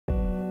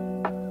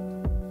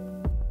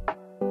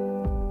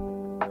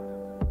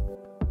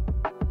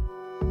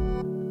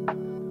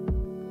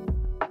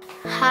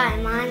Hi,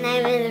 my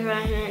name is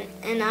Roman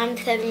and I'm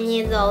 7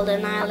 years old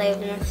and I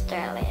live in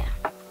Australia.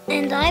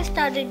 And I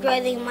started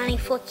raising money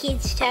for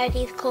kids'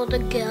 charities called the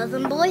Girls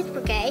and Boys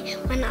Brigade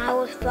when I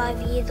was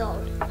 5 years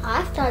old.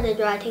 I started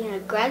writing a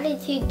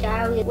gratitude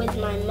diary with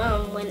my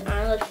mum when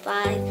I was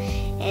 5,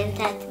 and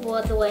that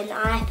was when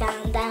I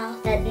found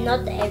out that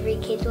not every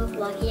kid was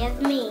lucky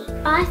as me.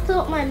 I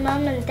thought my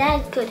mum and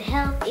dad could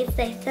help if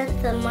they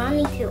sent some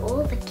money to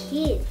all the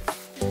kids.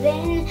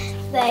 Then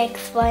they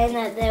explained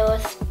that there were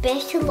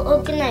special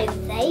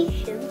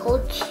organisations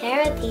called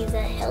charities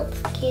that helps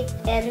kids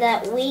and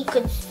that we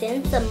could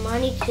send some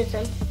money to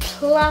them.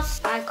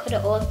 Plus, I could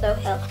also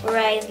help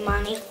raise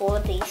money for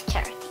these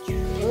charities.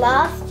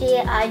 Last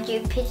year, I drew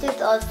pictures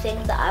of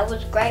things that I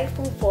was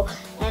grateful for,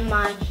 and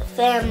my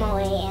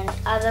family and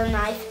other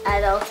nice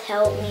adults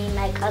helped me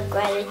make a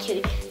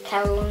gratitude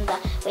calendar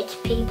which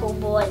people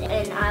bought,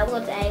 and I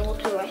was able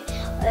to raise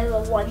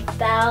over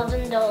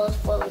 $1,000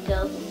 for the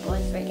Girls and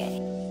Boys Brigade.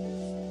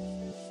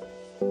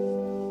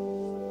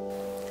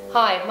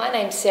 Hi, my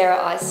name's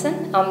Sarah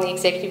Ison. I'm the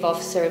Executive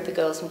Officer of the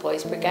Girls and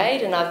Boys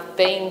Brigade, and I've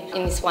been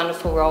in this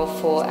wonderful role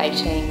for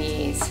 18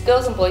 years.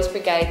 Girls and Boys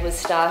Brigade was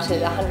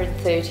started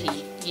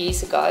 130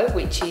 years ago,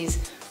 which is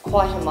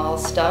quite a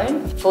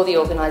milestone for the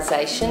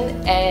organisation,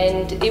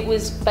 and it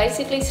was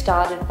basically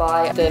started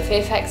by the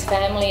Fairfax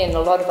family and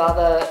a lot of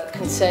other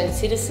concerned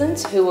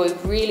citizens who were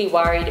really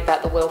worried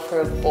about the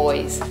welfare of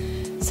boys.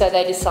 So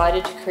they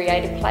decided to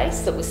create a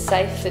place that was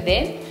safe for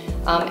them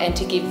and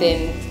to give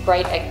them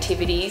great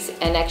activities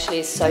and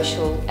actually a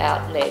social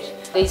outlet.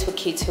 These were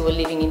kids who were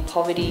living in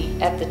poverty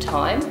at the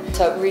time,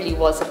 so it really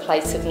was a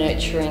place of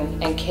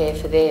nurturing and care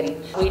for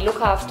them. We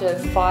look after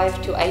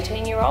 5 to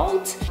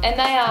 18-year-olds, and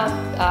they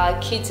are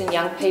kids and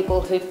young people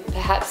who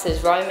perhaps,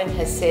 as Roman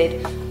has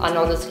said, are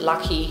not as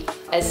lucky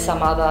as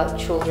some other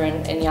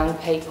children and young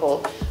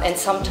people, and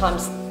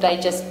sometimes they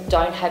just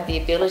don't have the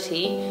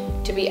ability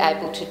to be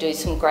able to do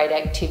some great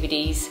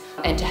activities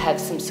and to have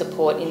some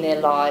support in their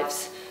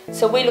lives.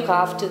 So we look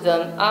after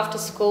them after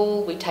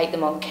school, we take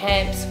them on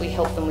camps, we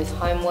help them with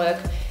homework,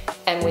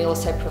 and we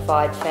also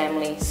provide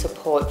family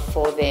support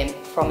for them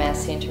from our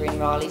centre in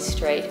Riley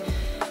Street.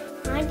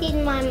 I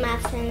did my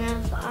maths, and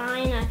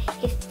I know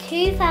if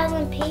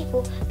 2,000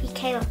 people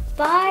became a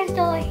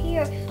 $5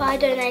 hero by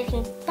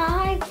donating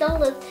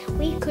 $5,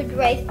 we could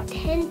raise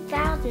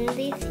 $10,000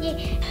 this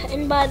year.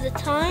 And by the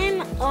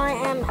time I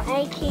am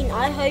 18,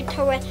 I hope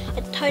to raise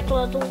a total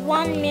of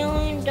 $1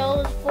 million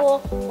for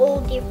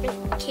all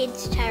different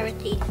kids'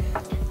 charities.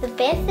 The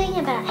best thing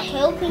about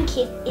helping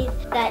kids is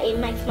that it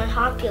makes my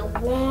heart feel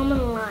warm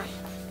and light.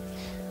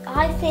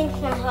 I think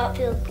my heart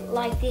feels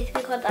like this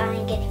because I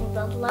am getting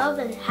the love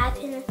and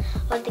happiness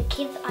of the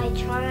kids I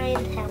try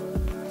and help.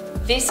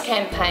 This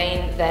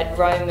campaign that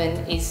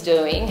Roman is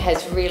doing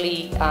has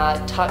really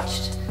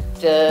touched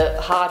the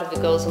heart of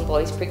the Girls and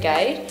Boys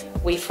Brigade.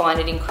 We find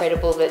it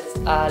incredible that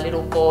a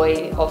little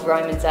boy of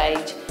Roman's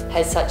age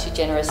has such a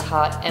generous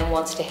heart and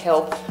wants to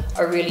help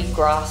a really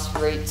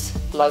grassroots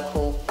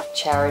local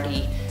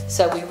charity.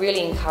 So we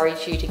really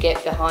encourage you to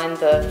get behind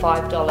the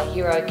 $5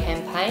 Hero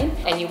campaign,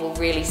 and you will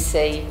really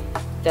see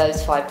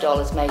those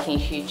 $5 making a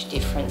huge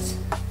difference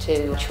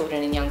to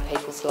children and young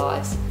people's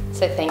lives.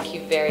 So thank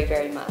you very,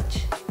 very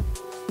much.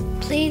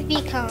 Please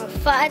become a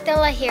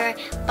 $5 hero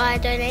by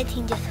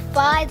donating just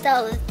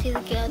 $5 to the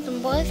Girls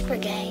and Boys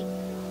Brigade.